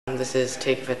this is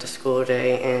Take a Vet to School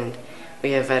Day, and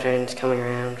we have veterans coming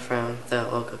around from the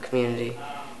local community,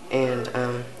 and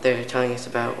they're telling us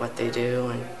about what they do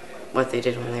and what they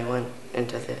did when they went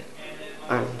into the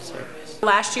armed service.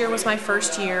 Last year was my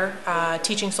first year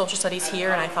teaching social studies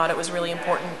here, and I thought it was really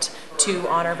important to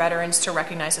honor veterans, to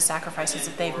recognize the sacrifices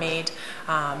that they've made.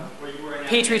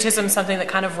 Patriotism is something that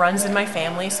kind of runs in my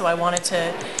family, so I wanted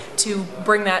to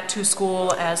bring that to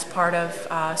school as part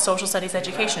of social studies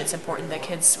education. It's important that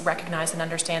kids recognize and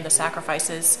understand the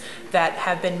sacrifices that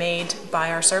have been made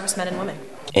by our servicemen and women.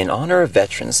 In honor of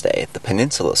Veterans Day, the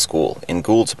Peninsula School in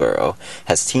Gouldsboro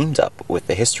has teamed up with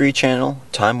the History Channel,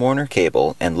 Time Warner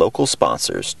Cable, and local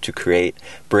sponsors to create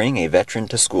Bring a Veteran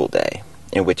to School Day,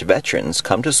 in which veterans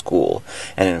come to school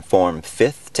and inform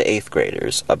 5th to 8th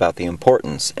graders about the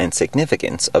importance and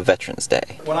significance of Veterans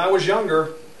Day. When I was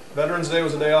younger, Veterans Day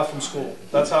was a day off from school.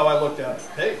 That's how I looked at it.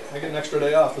 Hey, I get an extra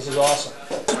day off. This is awesome.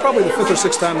 This is probably the 5th or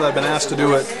 6th time that I've been asked to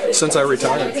do it since I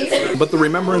retired. But the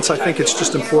remembrance, I think it's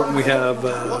just important. We have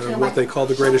what they call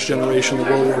the greatest generation, the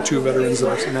World War II veterans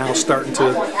that are now starting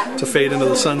to fade into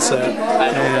the sunset.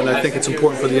 And I think it's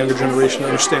important for the younger generation to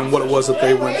understand what it was that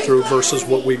they went through versus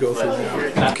what we go through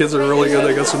now. Kids are really good.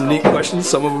 They got some neat questions.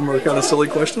 Some of them are kind of silly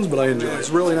questions, but I enjoy it. It's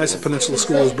really nice that Peninsula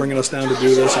School is bringing us down to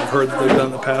do this. I've heard that they've done it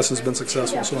in the past and it's been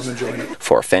successful, so I'm enjoying it.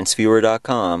 For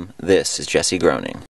fenceviewer.com, this is Jesse Groening.